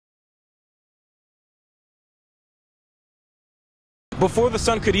Before the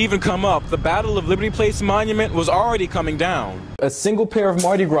sun could even come up, the Battle of Liberty Place Monument was already coming down. A single pair of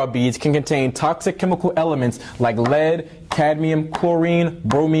Mardi Gras beads can contain toxic chemical elements like lead, cadmium, chlorine,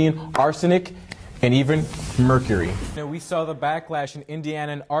 bromine, arsenic, and even mercury. Now, we saw the backlash in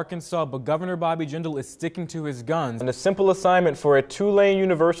Indiana and Arkansas, but Governor Bobby Jindal is sticking to his guns. And a simple assignment for a Tulane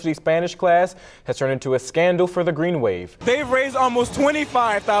University Spanish class has turned into a scandal for the Green Wave. They've raised almost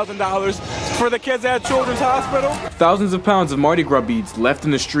 $25,000 for the kids at Children's Hospital. Thousands of pounds of Mardi Gras beads left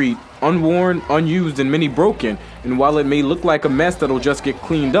in the street, unworn, unused, and many broken. And while it may look like a mess that'll just get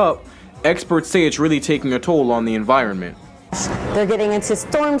cleaned up, experts say it's really taking a toll on the environment. They're getting into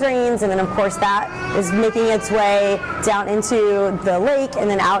storm drains, and then of course that is making its way down into the lake and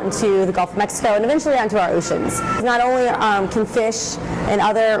then out into the Gulf of Mexico and eventually out into our oceans. Not only can fish and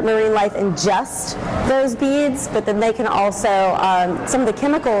other marine life ingest those beads, but then they can also, some of the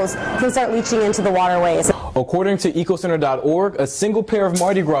chemicals can start leaching into the waterways. According to ecocenter.org, a single pair of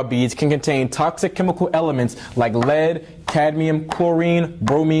Mardi Gras beads can contain toxic chemical elements like lead, cadmium, chlorine,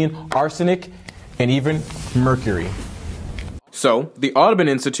 bromine, arsenic, and even mercury. So, the Audubon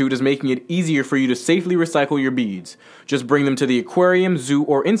Institute is making it easier for you to safely recycle your beads. Just bring them to the aquarium, zoo,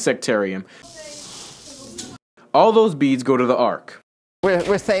 or insectarium. All those beads go to the Ark.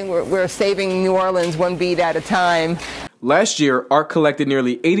 We're saying we're saving New Orleans one bead at a time. Last year, Ark collected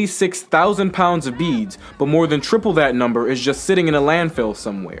nearly 86,000 pounds of beads, but more than triple that number is just sitting in a landfill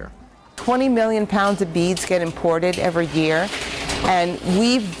somewhere. 20 million pounds of beads get imported every year, and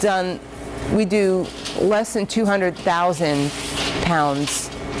we do less than 200,000 pounds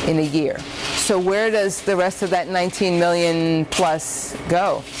in a year. So where does the rest of that 19 million plus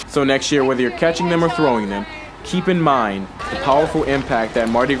go? So next year, whether you're catching them or throwing them, keep in mind the powerful impact that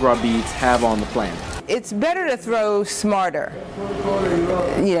Mardi Gras beads have on the planet. It's better to throw smarter,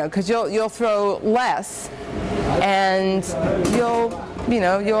 because you'll throw less, and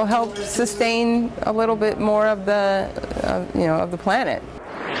you'll help sustain a little bit more of the planet.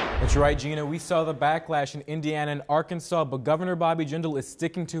 That's right, Gina. We saw the backlash in Indiana and Arkansas, but Governor Bobby Jindal is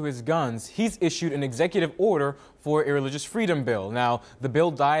sticking to his guns. He's issued an executive order for a religious freedom bill. Now, the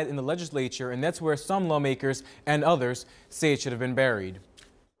bill died in the legislature, and that's where some lawmakers and others say it should have been buried.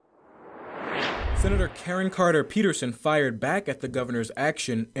 Senator Karen Carter Peterson fired back at the governor's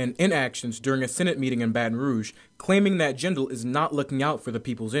action and inactions during a Senate meeting in Baton Rouge, claiming that Jindal is not looking out for the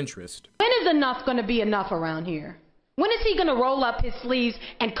people's interest. When is enough going to be enough around here? When is he going to roll up his sleeves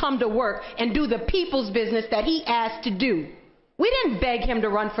and come to work and do the people's business that he asked to do? We didn't beg him to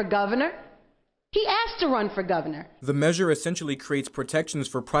run for governor. He asked to run for governor. The measure essentially creates protections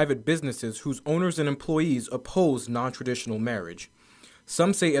for private businesses whose owners and employees oppose non-traditional marriage.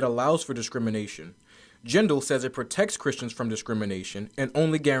 Some say it allows for discrimination. Jindal says it protects Christians from discrimination and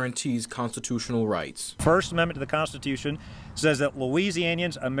only guarantees constitutional rights. First Amendment to the Constitution says that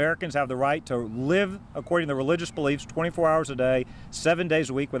Louisianians, Americans, have the right to live according to their religious beliefs 24 hours a day, 7 days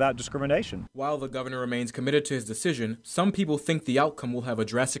a week without discrimination. While the governor remains committed to his decision, some people think the outcome will have a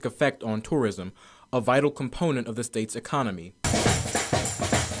drastic effect on tourism, a vital component of the state's economy.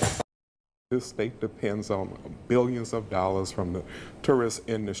 This state depends on billions of dollars from the tourist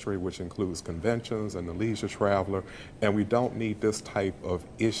industry, which includes conventions and the leisure traveler, and we don't need this type of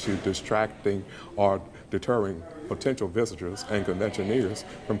issue distracting or deterring potential visitors and conventioneers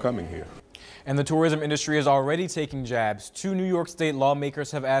from coming here. And the tourism industry is already taking jabs. 2 New York State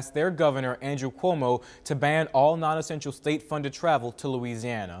lawmakers have asked their governor, Andrew Cuomo, to ban all non-essential state-funded travel to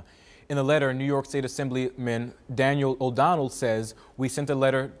Louisiana. In the letter, New York State Assemblyman Daniel O'Donnell says, "We sent a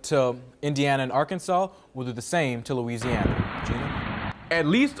letter to Indiana and Arkansas. We'll do the same to Louisiana." Gina? At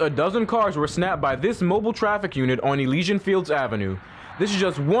least a dozen cars were snapped by this mobile traffic unit on Elysian Fields Avenue. This is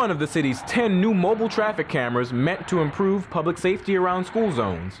just one of the city's 10 new mobile traffic cameras meant to improve public safety around school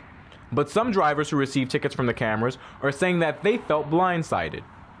zones. But some drivers who received tickets from the cameras are saying that they felt blindsided.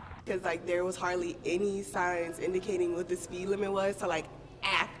 Because there was hardly any signs indicating what the speed limit was, so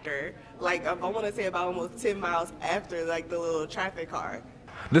after, I want to say about almost 10 miles after, the little traffic car.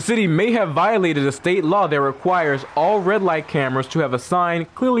 The city may have violated a state law that requires all red light cameras to have a sign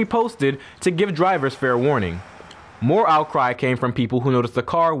clearly posted to give drivers fair warning. More outcry came from people who noticed the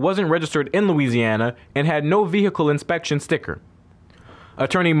car wasn't registered in Louisiana and had no vehicle inspection sticker.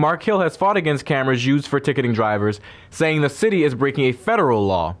 Attorney Mark Hill has fought against cameras used for ticketing drivers, saying the city is breaking a federal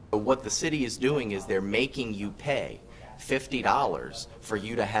law. What the city is doing is they're making you pay $50 for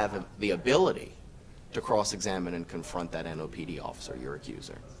you to have the ability to cross-examine and confront that NOPD officer, your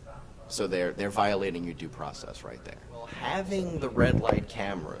accuser. So they're violating your due process right there. Well, having the red light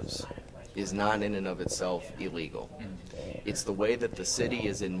cameras is not in and of itself illegal. It's the way that the city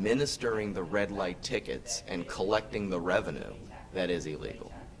is administering the red light tickets and collecting the revenue that is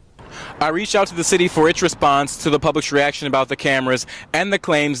illegal. I reached out to the city for its response to the public's reaction about the cameras and the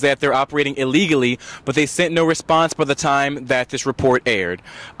claims that they're operating illegally, but they sent no response by the time that this report aired.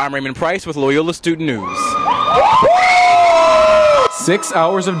 I'm Raymond Price with Loyola Student News. 6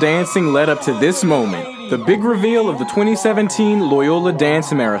 hours of dancing led up to this moment, the big reveal of the 2017 Loyola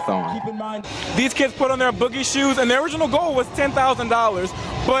Dance Marathon. These kids put on their boogie shoes, and their original goal was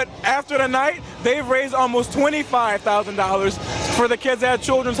 $10,000, but after the night, they've raised almost $25,000 for the kids at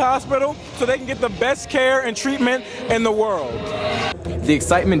Children's Hospital so they can get the best care and treatment in the world. The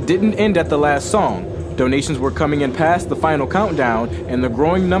excitement didn't end at the last song. Donations were coming in past the final countdown, and the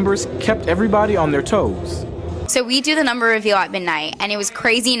growing numbers kept everybody on their toes. So we do the number reveal at midnight, and it was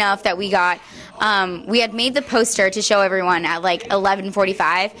crazy enough that we had made the poster to show everyone at like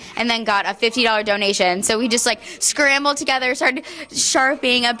 11:45, and then got a $50 donation. So we just like scrambled together, started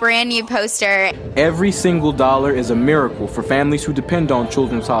sharpening a brand new poster. Every single dollar is a miracle for families who depend on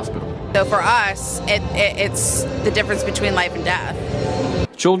Children's Hospital. So for us, it's the difference between life and death.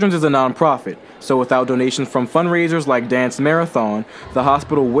 Children's is a nonprofit, so without donations from fundraisers like Dance Marathon, the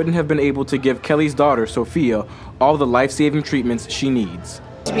hospital wouldn't have been able to give Kelly's daughter, Sophia, all the life-saving treatments she needs.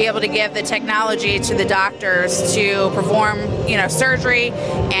 To be able to give the technology to the doctors to perform, surgery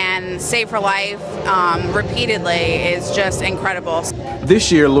and save her life repeatedly is just incredible.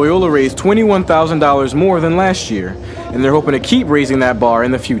 This year, Loyola raised $21,000 more than last year, and they're hoping to keep raising that bar in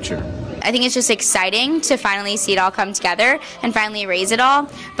the future. I think it's just exciting to finally see it all come together and finally raise it all,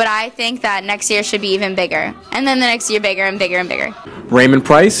 but I think that next year should be even bigger, and then the next year bigger and bigger and bigger. Raymond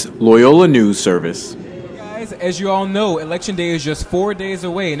Price, Loyola News Service. As you all know, Election Day is just 4 days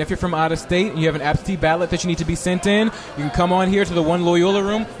away, and if you're from out of state and you have an absentee ballot that you need to be sent in, you can come on here to the One Loyola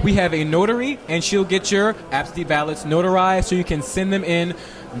room. We have a notary, and she'll get your absentee ballots notarized so you can send them in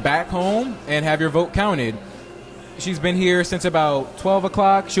back home and have your vote counted. She's been here since about 12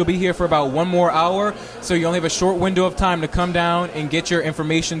 o'clock. She'll be here for about 1 more hour, so you only have a short window of time to come down and get your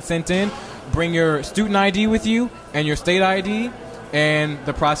information sent in. Bring your student ID with you and your state ID, and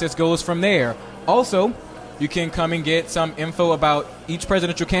the process goes from there. Also, you can come and get some info about each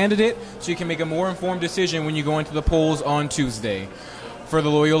presidential candidate so you can make a more informed decision when you go into the polls on Tuesday. For the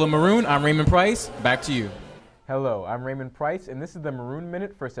Loyola Maroon, I'm Raymond Price. Back to you. Hello, I'm Raymond Price, and this is the Maroon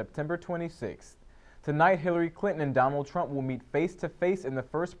Minute for September 26th. Tonight, Hillary Clinton and Donald Trump will meet face-to-face in the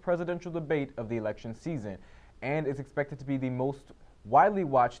first presidential debate of the election season, and is expected to be the most widely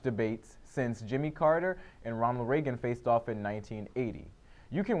watched debates since Jimmy Carter and Ronald Reagan faced off in 1980.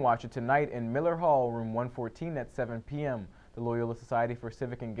 You can watch it tonight in Miller Hall, room 114 at 7 p.m. The Loyola Society for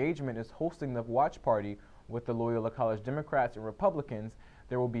Civic Engagement is hosting the watch party with the Loyola College Democrats and Republicans.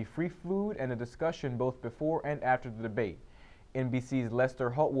 There will be free food and a discussion both before and after the debate. NBC's Lester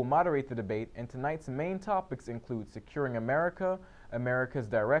Holt will moderate the debate, and tonight's main topics include securing America, America's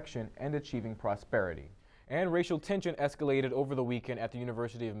direction, and achieving prosperity. And racial tension escalated over the weekend at the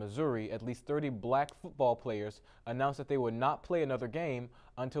University of Missouri. At least 30 black football players announced that they would not play another game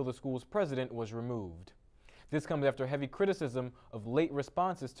until the school's president was removed. This comes after heavy criticism of late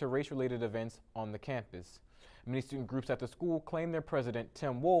responses to race-related events on the campus. Many student groups at the school claim their president,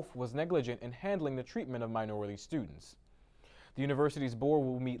 Tim Wolf, was negligent in handling the treatment of minority students. The university's board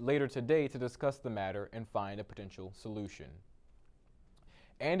will meet later today to discuss the matter and find a potential solution.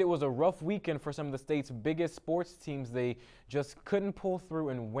 And it was a rough weekend for some of the state's biggest sports teams. They just couldn't pull through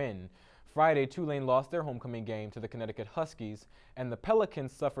and win. Friday, Tulane lost their homecoming game to the Connecticut Huskies, and the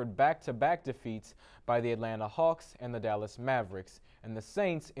Pelicans suffered back-to-back defeats by the Atlanta Hawks and the Dallas Mavericks. And the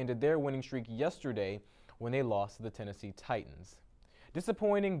Saints ended their winning streak yesterday when they lost to the Tennessee Titans.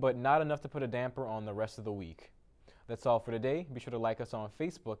 Disappointing, but not enough to put a damper on the rest of the week. That's all for today. Be sure to like us on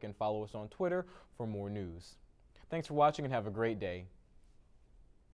Facebook and follow us on Twitter for more news. Thanks for watching and have a great day.